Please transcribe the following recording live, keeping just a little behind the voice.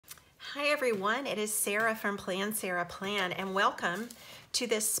Hi everyone, it is Sarah from Plan Sarah Plan, and welcome to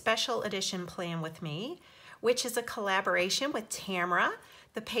this special edition Plan with Me, which is a collaboration with Tamara,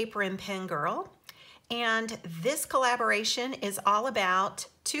 the paper and pen girl. And this collaboration is all about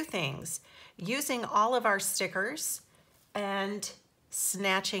two things: using all of our stickers and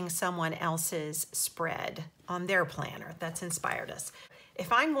snatching someone else's spread on their planner that's inspired us.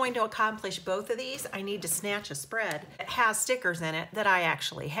 If I'm going to accomplish both of these, I need to snatch a spread that has stickers in it that I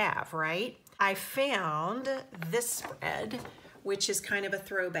actually have, right? I found this spread, which is kind of a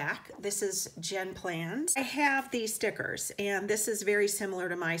throwback. This is Jen Plans. I have these stickers, and this is very similar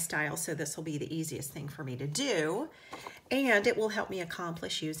to my style, so this will be the easiest thing for me to do, and it will help me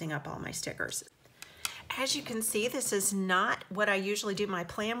accomplish using up all my stickers. As you can see, this is not what I usually do my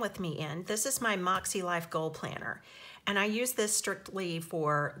Plan With Me in. This is my MäksēLife Goal Planner, and I use this strictly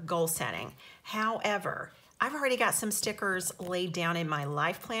for goal setting. However, I've already got some stickers laid down in my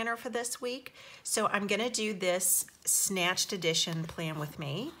life planner for this week, so I'm gonna do this Snatched edition Plan With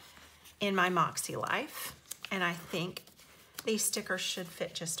Me in my MäksēLife, and I think these stickers should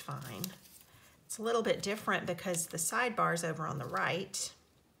fit just fine. It's a little bit different because the sidebar's over on the right.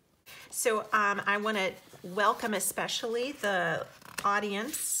 So I want to welcome especially the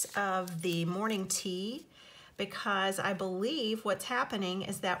audience of the morning tea, because I believe what's happening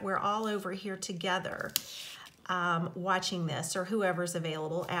is that we're all over here together watching this, or whoever's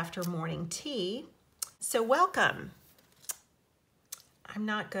available after morning tea. So welcome. I'm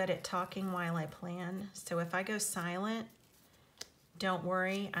not good at talking while I plan, so if I go silent, don't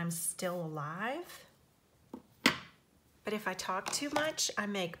worry, I'm still alive. But if I talk too much, I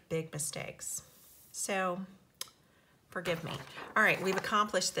make big mistakes. So forgive me. All right, we've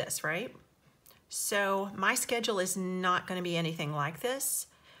accomplished this, right? So my schedule is not going to be anything like this,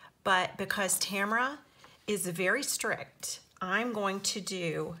 but because Tamara is very strict, I'm going to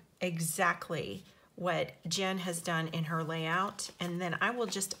do exactly what Jen has done in her layout, and then I will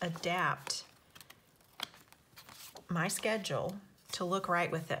just adapt my schedule to look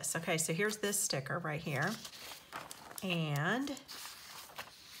right with this. Okay, so here's this sticker right here. And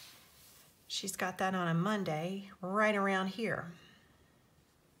she's got that on a Monday right around here.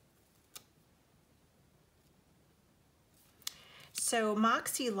 So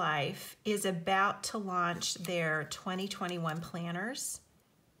MäksēLife is about to launch their 2021 planners,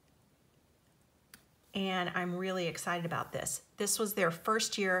 and I'm really excited about this. This was their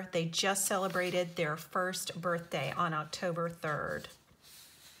first year. They just celebrated their first birthday on October 3rd.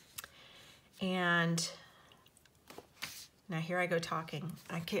 And now here I go talking.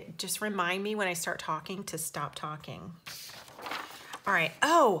 Just remind me when I start talking to stop talking. All right,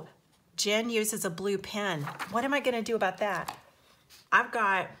 oh, Jen uses a blue pen. What am I gonna do about that? I've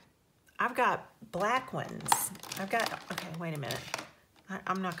got black ones. Okay, wait a minute.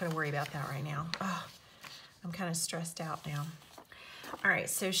 I'm not gonna worry about that right now. Oh, I'm kind of stressed out now. All right,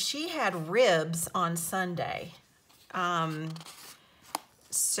 so she had ribs on Sunday.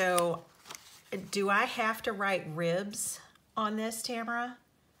 So do I have to write ribs on this, Tamara,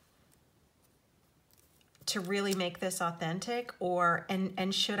 to really make this authentic, or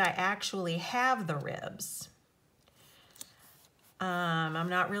and should I actually have the ribs? I'm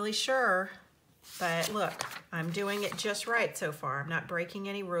not really sure, but look, I'm doing it just right so far. I'm not breaking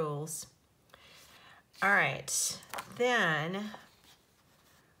any rules. All right, then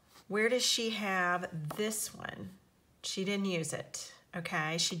where does she have this one? She didn't use it.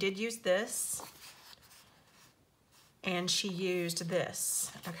 Okay, she did use this, and she used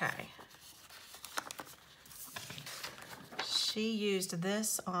this. Okay. She used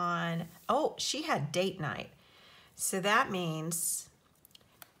this on, oh, she had date night. So that means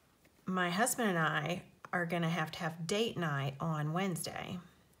my husband and I are gonna have to have date night on Wednesday.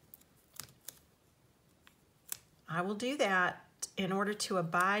 I will do that in order to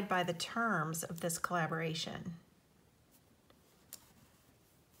abide by the terms of this collaboration,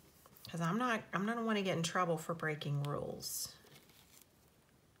 because I'm not gonna want to get in trouble for breaking rules.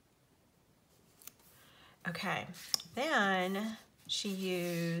 Okay, then she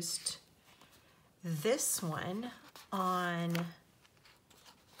used this one on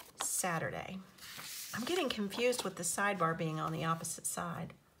Saturday. I'm getting confused with the sidebar being on the opposite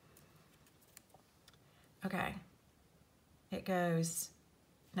side. Okay, it goes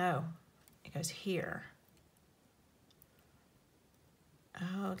here.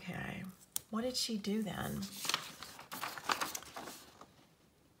 Okay, what did she do then?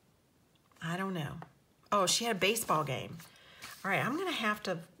 I don't know. Oh, she had a baseball game. All right, I'm gonna have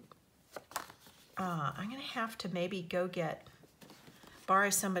to maybe go borrow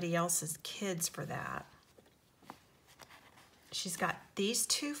somebody else's kids for that. she's got these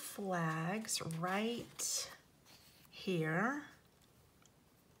two flags right here.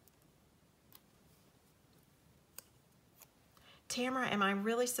 Tamara, am I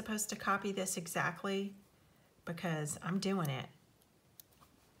really supposed to copy this exactly? Because I'm doing it.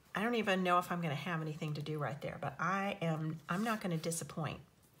 I don't even know if I'm going to have anything to do right there, but I'm not going to disappoint.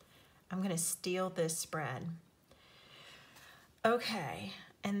 I'm going to steal this spread. Okay,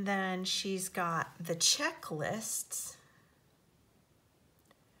 and then she's got the checklists.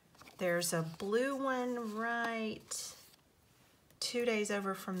 There's a blue one right 2 days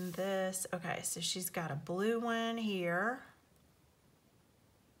over from this. Okay, so she's got a blue one here.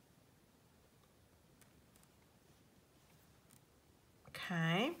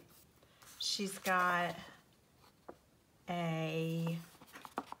 Okay, she's got I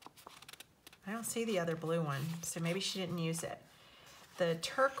don't see the other blue one, so maybe she didn't use it. The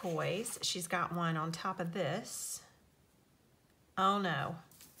turquoise, she's got one on top of this. Oh no,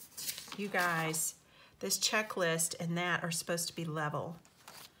 you guys, this checklist and that are supposed to be level,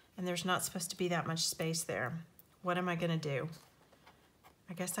 and there's not supposed to be that much space there. What am I gonna do?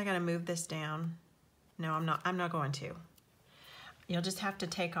 I guess I gotta move this down. No, I'm not going to. You'll just have to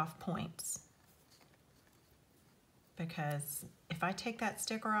take off points, because if I take that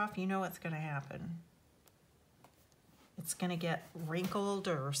sticker off, you know what's going to happen. It's going to get wrinkled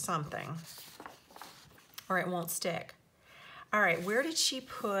or something, or it won't stick. All right, where did she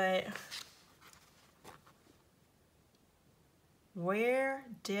put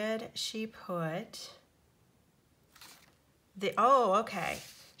the, oh, okay.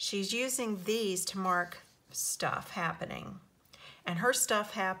 She's using these to mark stuff happening. And her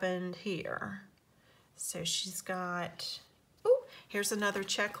stuff happened here. So she's got, oh, here's another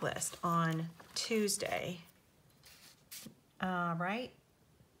checklist on Tuesday. Right?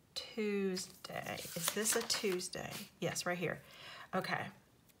 Tuesday. Is this a Tuesday? Yes, right here. Okay.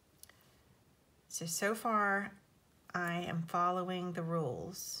 So far, I am following the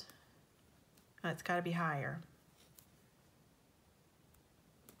rules. Oh, it's got to be higher.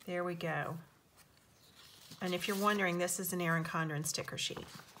 There we go. And if you're wondering, this is an Erin Condren sticker sheet.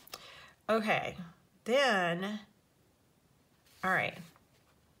 Okay, then, all right,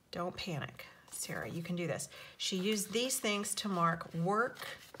 don't panic. Sarah, you can do this. She used these things to mark work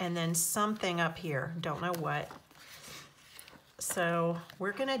and then something up here, don't know what. So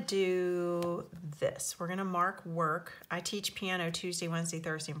we're gonna do this. We're gonna mark work. I teach piano Tuesday, Wednesday,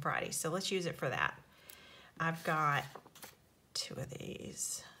 Thursday, and Friday, so let's use it for that. I've got 2 of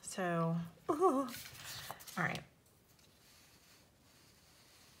these. So, ooh. All right.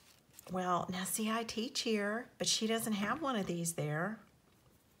 Well, now see, I teach here, but she doesn't have one of these there.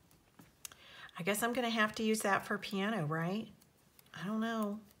 I guess I'm going to have to use that for piano, right? I don't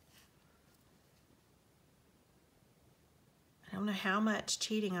know. I don't know how much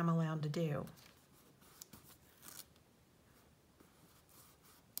cheating I'm allowed to do.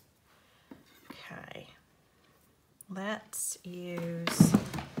 Okay. Let's use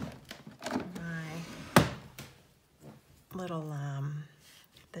my little,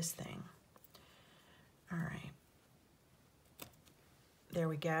 this thing. All right. There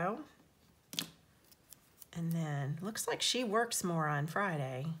we go. And then, looks like she works more on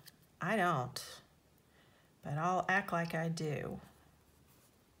Friday. I don't, but I'll act like I do.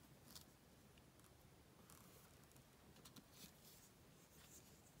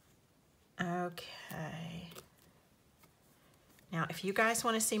 Okay. Now, if you guys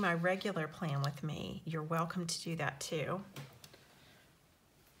want to see my regular plan with me, you're welcome to do that too.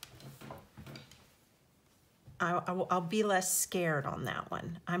 I'll be less scared on that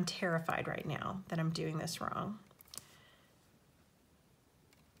one. I'm terrified right now that I'm doing this wrong.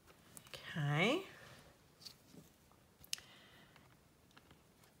 Okay.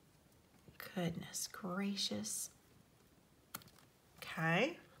 Goodness gracious.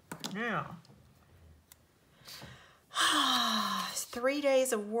 Okay. Now, 3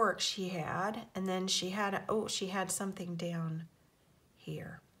 days of work she had, and then she had, oh, she had something down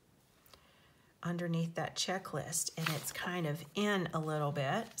here underneath that checklist, and it's kind of in a little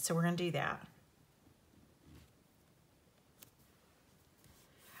bit, so we're going to do that.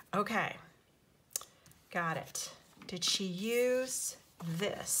 Okay, got it. Did she use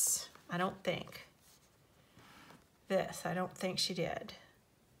this? I don't think. This, I don't think she did.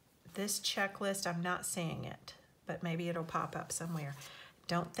 This checklist, I'm not seeing it, but maybe it'll pop up somewhere.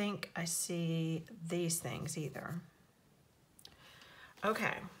 Don't think I see these things either.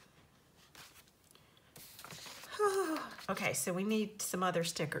 Okay. Okay, so we need some other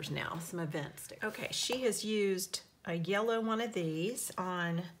stickers now, some event stickers. Okay, she has used a yellow one of these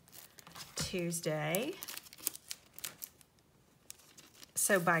on Tuesday.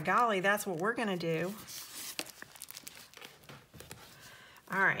 So by golly, that's what we're gonna do.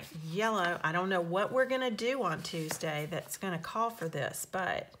 All right, yellow. I don't know what we're gonna do on Tuesday that's gonna call for this,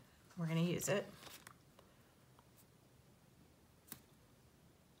 but we're gonna use it.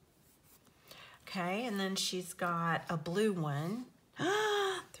 Okay, and then she's got a blue one.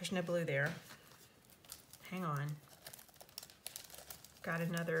 There's no blue there. Hang on. Got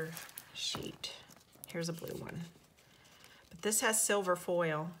another sheet. Here's a blue one. But this has silver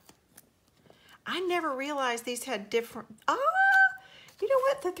foil. I never realized these had different, you know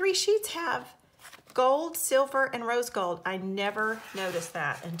what? The 3 sheets have gold, silver, and rose gold. I never noticed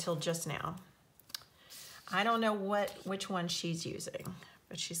that until just now. I don't know which one she's using,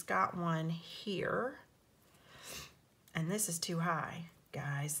 but she's got one here. And this is too high,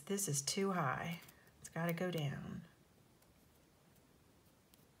 guys. This is too high. It's got to go down.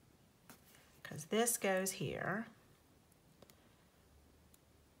 Because this goes here.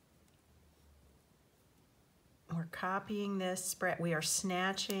 We're copying this spread. We are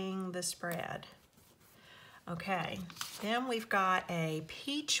snatching the spread. Okay, then we've got a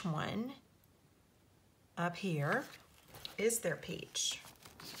peach one up here. Is there peach?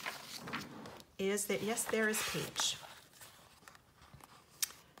 Is there? Yes, there is peach.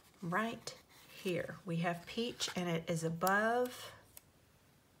 Right here. We have peach and it is above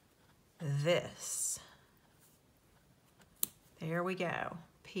this. There we go.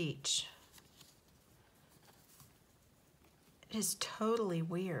 Peach. It is totally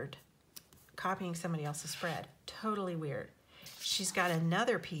weird copying somebody else's spread. Totally weird. She's got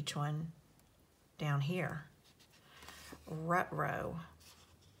another peach one down here. Rut-row.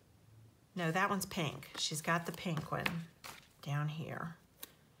 No, that one's pink. She's got the pink one down here.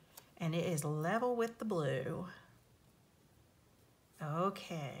 And it is level with the blue.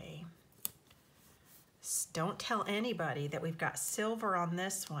 Okay. Don't tell anybody that we've got silver on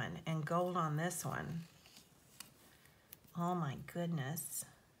this one and gold on this one. Oh my goodness.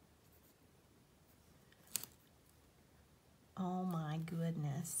 Oh my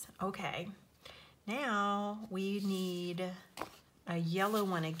goodness. Okay, now we need a yellow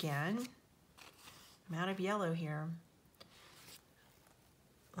one again. I'm out of yellow here.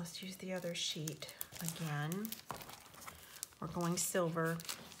 Let's use the other sheet again. We're going silver.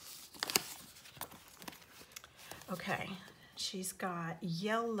 Okay, she's got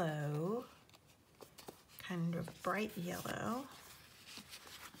yellow, kind of bright yellow,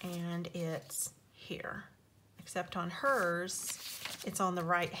 and it's here. Except on hers, it's on the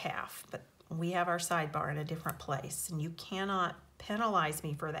right half, but we have our sidebar in a different place, and you cannot penalize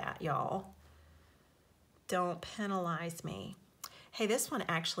me for that, y'all. Don't penalize me. Hey, this one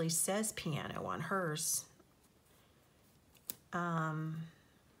actually says piano on hers. So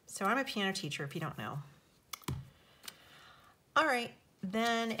I'm a piano teacher, if you don't know. All right,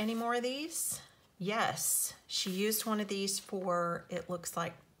 then any more of these? Yes, she used one of these for, it looks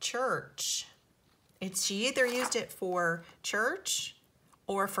like, church. She either used it for church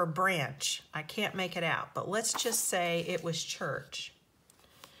or for branch. I can't make it out, but let's just say it was church.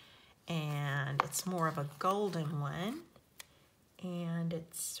 And it's more of a golden one. And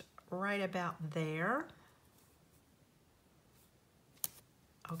it's right about there.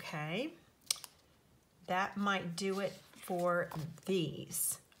 Okay. That might do it for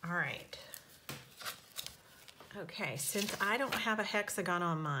these. All right. Okay, since I don't have a hexagon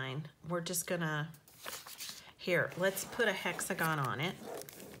on mine, we're just gonna, here, let's put a hexagon on it.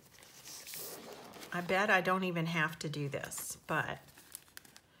 I bet I don't even have to do this, but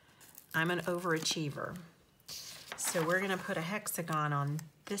I'm an overachiever. So we're gonna put a hexagon on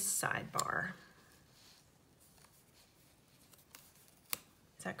this sidebar.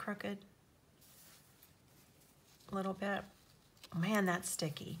 Is that crooked? A little bit. Man, that's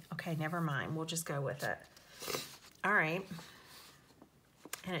sticky. Okay, never mind. We'll just go with it. All right.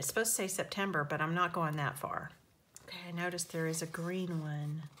 And it's supposed to say September, but I'm not going that far. Okay, I noticed there is a green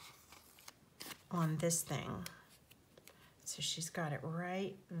one on this thing. So she's got it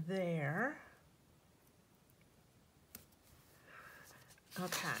right there.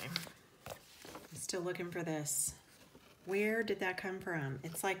 Okay. I'm still looking for this. Where did that come from?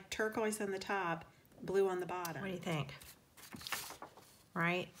 It's like turquoise on the top, blue on the bottom. What do you think?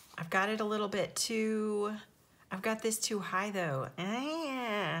 Right? I've got it a little bit too, I've got this too high though.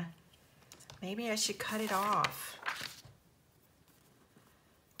 Maybe I should cut it off.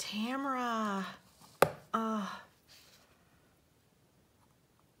 Tamara. I'm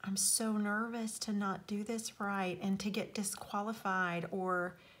so nervous to not do this right and to get disqualified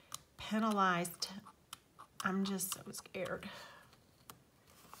or penalized. I'm just so scared.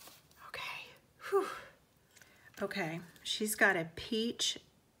 Okay. Whew. Okay. she's got a peach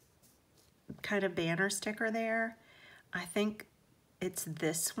kind of banner sticker there. I think it's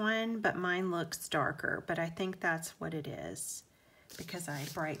this one, but mine looks darker, but I think that's what it is because I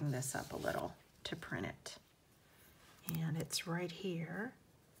brightened this up a little to print it. And it's right here.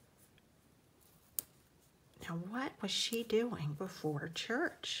 Now, what was she doing before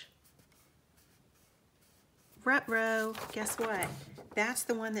church? Ruh-roh, guess what? That's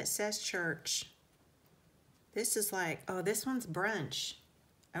the one that says church. This is like, oh, this one's brunch.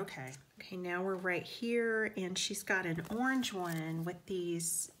 Okay. Okay, now we're right here, and she's got an orange one with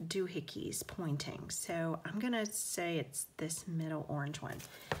these doohickeys pointing. So I'm gonna say it's this middle orange one.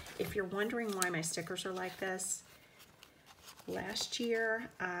 If you're wondering why my stickers are like this, last year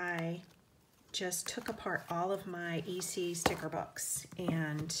I just took apart all of my EC sticker books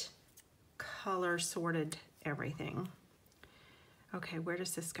and color sorted everything. Okay, where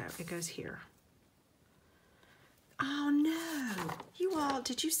does this go? It goes here. Oh no, you all,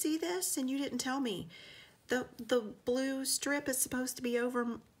 did you see this and you didn't tell me? The blue strip is supposed to be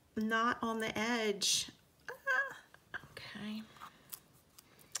over, not on the edge. Okay.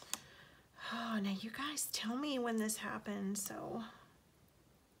 Oh, now you guys tell me when this happens so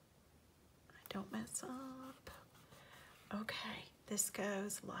I don't mess up. Okay, this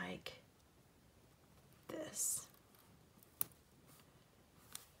goes like this.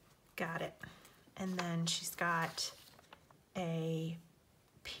 Got it. And then she's got a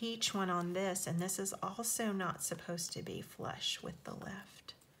peach one on this, and this is also not supposed to be flush with the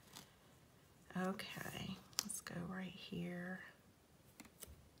left. Okay, let's go right here.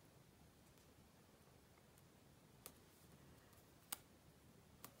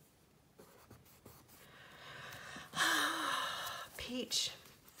 Peach.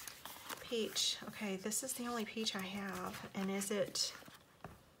 Peach. Okay, this is the only peach I have, and it's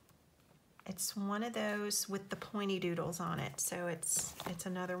one of those with the pointy doodles on it, so it's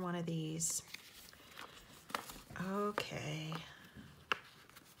another one of these. Okay.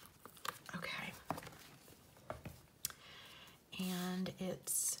 Okay. And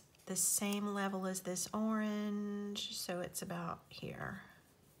it's the same level as this orange, so it's about here.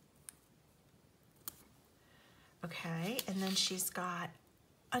 Okay, and then she's got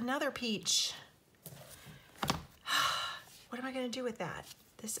another peach. What am I gonna do with that?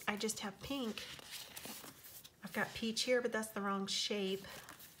 This, I just have pink. I've got peach here, but that's the wrong shape.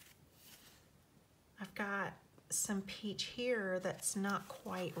 I've got some peach here that's not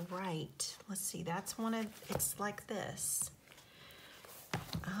quite right. Let's see, that's one of, it's like this.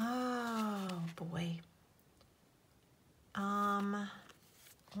 Oh boy.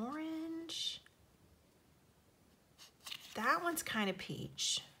 Orange. That one's kind of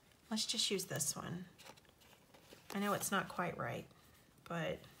peach. Let's just use this one. I know it's not quite right,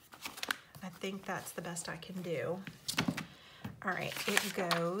 but I think that's the best I can do. All right, it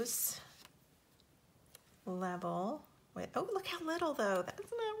goes level with, oh, look how little though.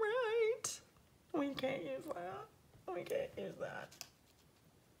 That's not right. We can't use that. We can't use that.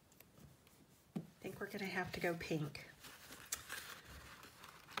 I think we're gonna have to go pink.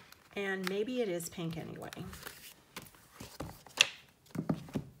 And maybe it is pink anyway.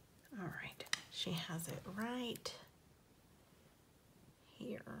 All right, she has it right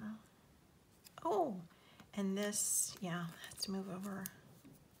here. Oh, and this, yeah, has to move over.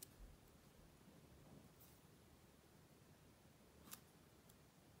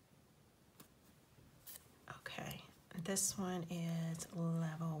 Okay, this one is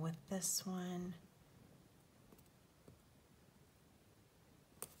level with this one.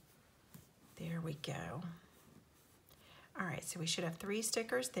 There we go. All right, so we should have 3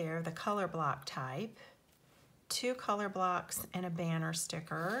 stickers there, the color block type, 2 color blocks and a banner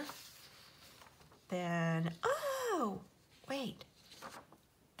sticker. Then, oh, wait,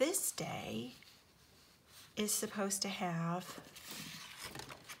 this day is supposed to have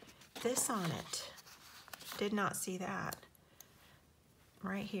this on it. Did not see that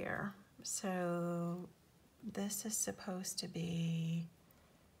right here. So this is supposed to be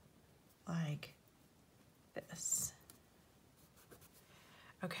like this.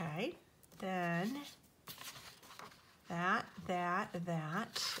 Okay, then that,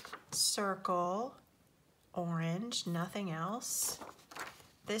 circle, orange, nothing else.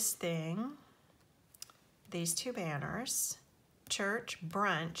 This thing, these 2 banners, church,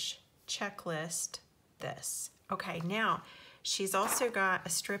 brunch, checklist, this. Okay, now she's also got a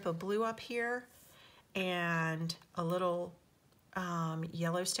strip of blue up here and a little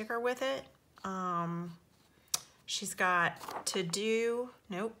yellow sticker with it. She's got to do,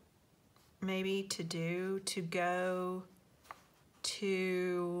 nope, maybe to do, to go,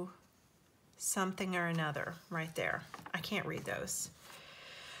 to something or another right there. I can't read those.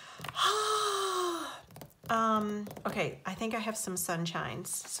 Okay, I think I have some sunshines.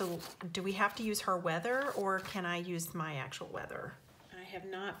 So do we have to use her weather or can I use my actual weather? I have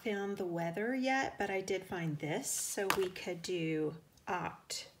not found the weather yet, but I did find this. So we could do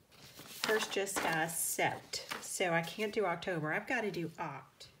Oct. Hers just has Sept. So I can't do October. I've got to do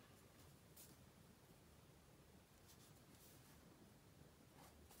Oct.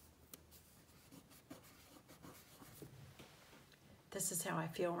 This is how I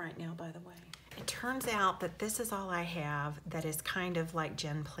feel right now, by the way. It turns out that this is all I have that is kind of like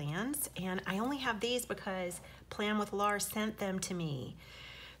Jen plans, and I only have these because Plan with Laura sent them to me.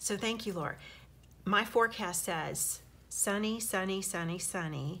 So thank you, Laura. My forecast says sunny, sunny, sunny,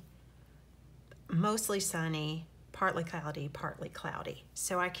 sunny, mostly sunny, partly cloudy.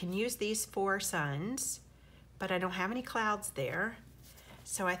 So I can use these 4 suns, but I don't have any clouds there.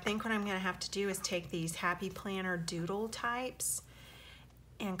 So I think what I'm gonna have to do is take these Happy Planner doodle types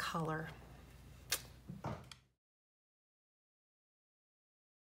and color.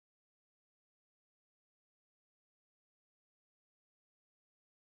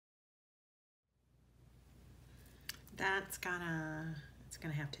 It's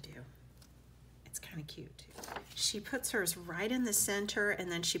gonna have to do. It's kind of cute too. She puts hers right in the center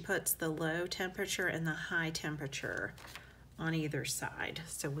and then she puts the low temperature and the high temperature on either side.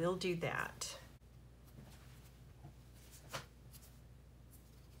 So we'll do that.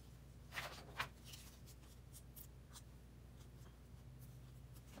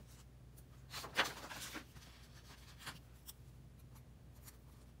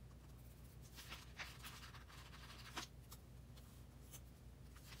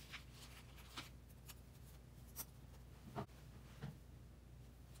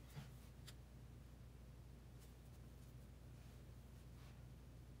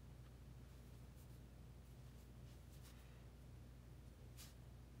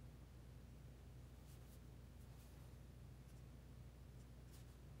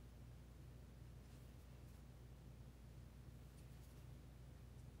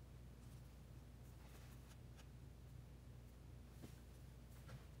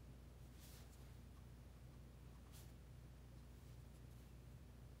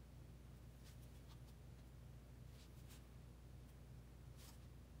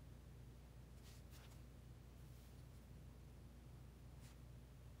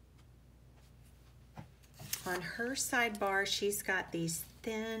 On her sidebar, she's got these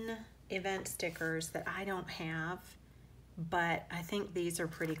thin event stickers that I don't have, but I think these are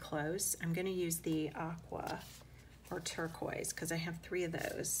pretty close. I'm gonna use the aqua or turquoise because I have 3 of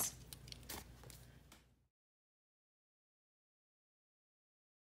those.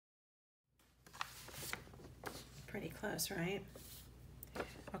 Pretty close, right?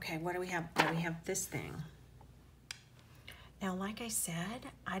 Okay, what do we have? Oh, we have this thing. Now, like I said,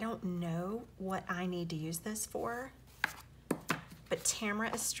 I don't know what I need to use this for, but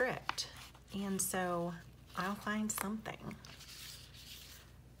Tamara is strict, and so I'll find something.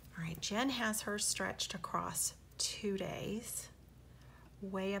 All right, Jen has hers stretched across 2 days,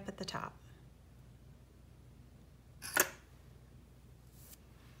 way up at the top.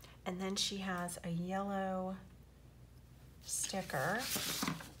 And then she has a yellow sticker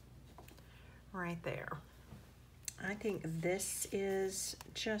right there. I think this is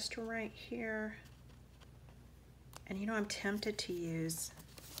just right here. And you know, I'm tempted to use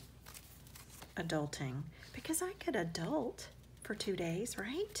adulting because I could adult for 2 days,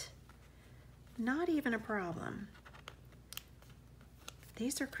 right? Not even a problem.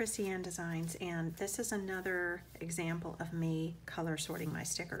 These are Chrissy Ann designs, and this is another example of me color sorting my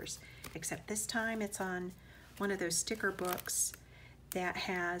stickers, except this time it's on one of those sticker books that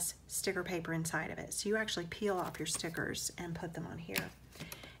has sticker paper inside of it. So you actually peel off your stickers and put them on here.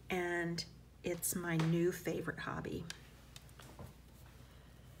 And it's my new favorite hobby.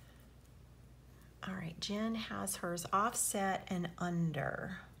 All right, Jen has hers offset and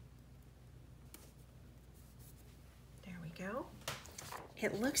under. There we go.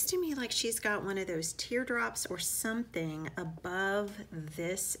 It looks to me like she's got one of those teardrops or something above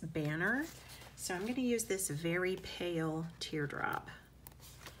this banner. So I'm gonna use this very pale teardrop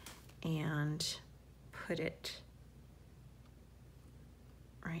and put it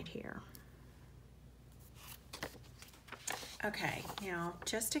right here. Okay, now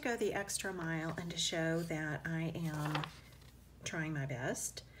just to go the extra mile and to show that I am trying my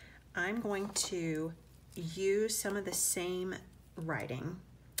best, I'm going to use some of the same writing,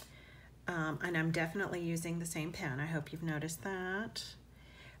 and I'm definitely using the same pen. I hope you've noticed that.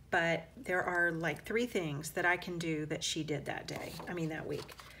 But there are like 3 things that I can do that she did that day, that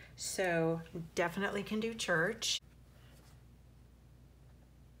week. So definitely can do church.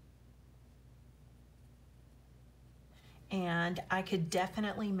 And I could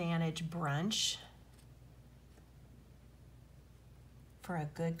definitely manage brunch for a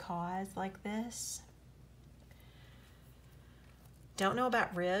good cause like this. Don't know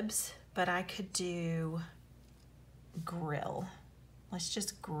about ribs, but I could do grill. Let's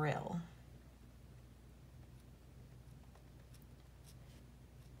just grill.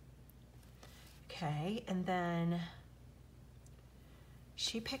 Okay, and then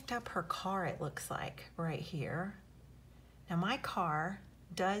she picked up her car, it looks like, right here. Now my car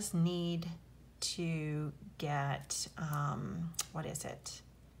does need to get, what is it?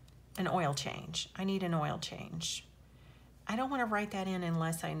 An oil change. I need an oil change. I don't want to write that in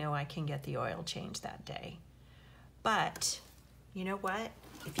unless I know I can get the oil change that day. But you know what?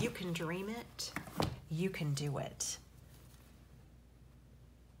 If you can dream it, you can do it.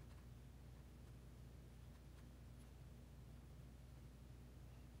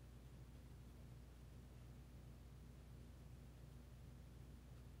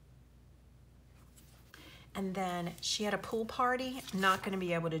 And then she had a pool party. Not going to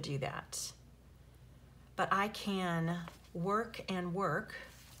be able to do that. But I can work and work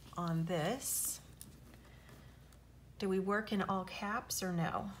on this. Do we work in all caps or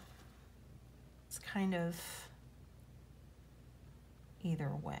no? It's kind of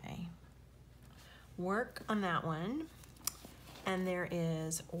either way. Work on that one. And there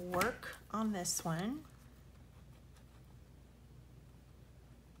is work on this one.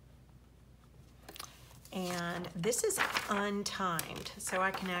 And this is untimed, so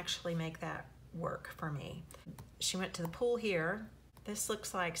I can actually make that work for me. She went to the pool here. This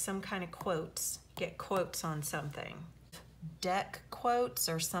looks like some kind of quotes. Get quotes on something. Deck quotes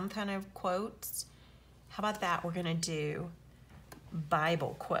or some kind of quotes. How about that? We're gonna do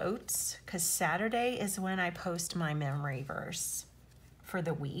Bible quotes, because Saturday is when I post my memory verse for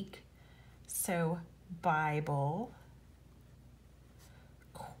the week. So Bible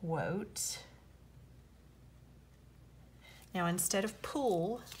quote. Now instead of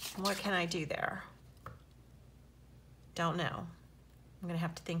pool, what can I do there? Don't know. I'm gonna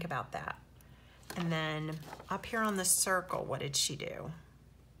have to think about that. And then up here on the circle, what did she do?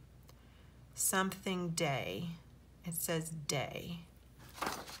 Something day. It says day.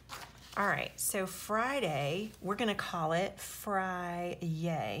 All right, so Friday, we're gonna call it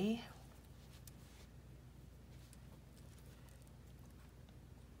Fry-yay.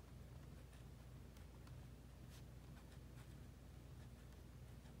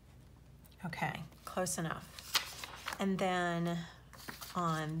 Okay, close enough. And then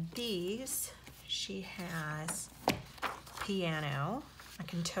on these, she has piano. I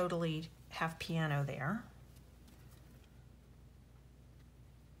can totally have piano there.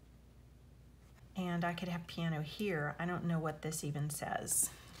 And I could have piano here. I don't know what this even says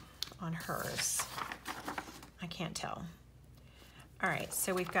on hers. I can't tell. All right,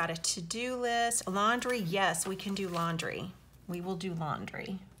 so we've got a to-do list. Laundry, yes, we can do laundry. We will do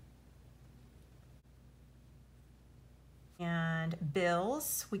laundry. And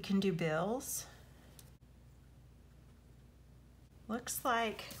bills, we can do bills. Looks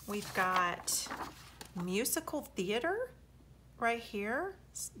like we've got musical theater right here.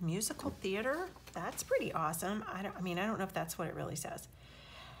 Musical theater, that's pretty awesome. I don't know if that's what it really says.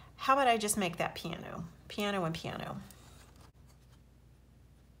 How about I just make that piano? Piano and piano.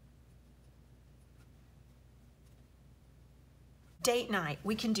 Date night,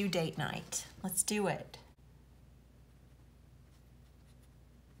 we can do date night. Let's do it.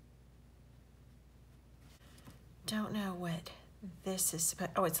 Don't know what this is,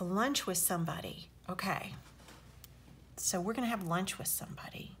 but oh, it's lunch with somebody. Okay. So we're gonna have lunch with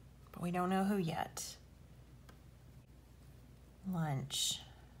somebody, but we don't know who yet. Lunch.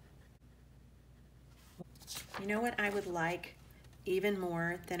 You know what I would like even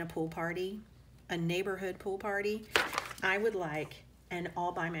more than a pool party? A neighborhood pool party? I would like an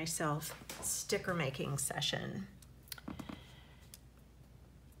all by myself sticker making session.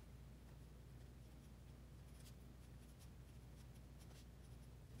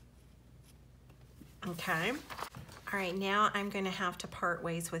 Okay. All right, now I'm going to have to part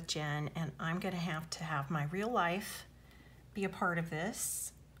ways with Jen, and I'm going to have my real life be a part of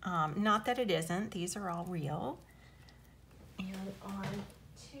this. Not that it isn't. These are all real. And on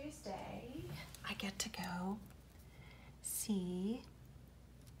Tuesday, I get to go see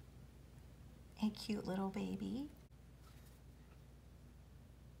a cute little baby.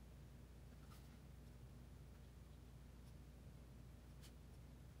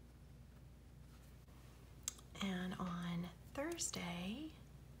 And on Thursday,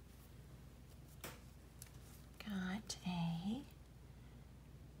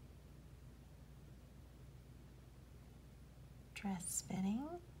 dress spinning.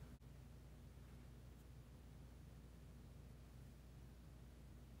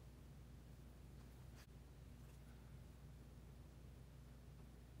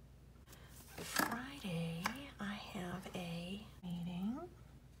 Friday, I have a meeting.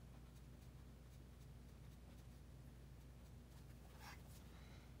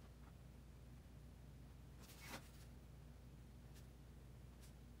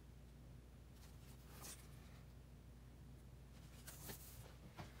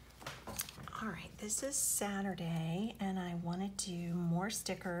 All right, this is Saturday, and I want to do more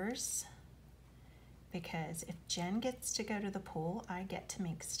stickers because if Jen gets to go to the pool, I get to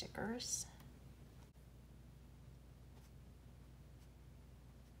make stickers.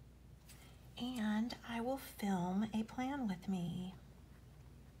 And I will film a plan with me.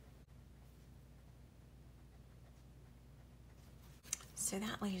 So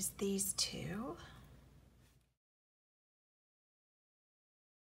that leaves these two.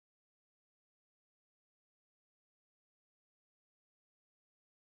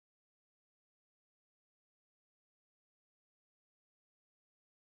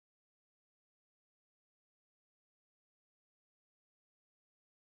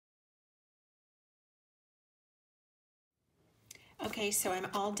 Okay, so I'm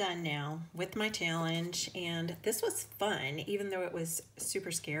all done now with my challenge, and this was fun, even though it was super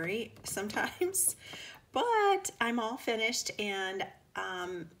scary sometimes, but I'm all finished, and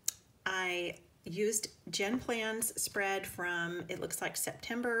I used Jen Plan's spread from, it looks like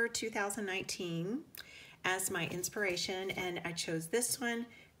September 2019 as my inspiration, and I chose this one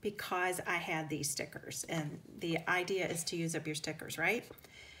because I had these stickers, and the idea is to use up your stickers, right?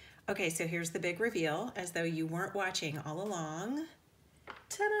 Okay, so here's the big reveal, as though you weren't watching all along.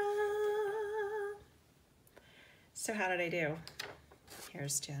 Ta-da! So how did I do?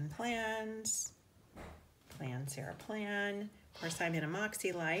 Here's Jen Plans, Plan Sarah Plan. Of course, I'm in a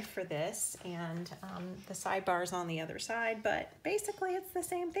MäksēLife for this, and the sidebar's on the other side, but basically it's the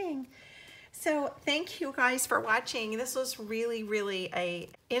same thing. So thank you guys for watching. This was really, really a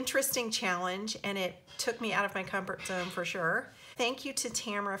interesting challenge, and it took me out of my comfort zone for sure. Thank you to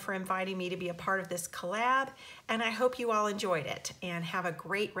Tamara for inviting me to be a part of this collab, and I hope you all enjoyed it, and have a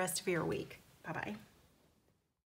great rest of your week. Bye-bye.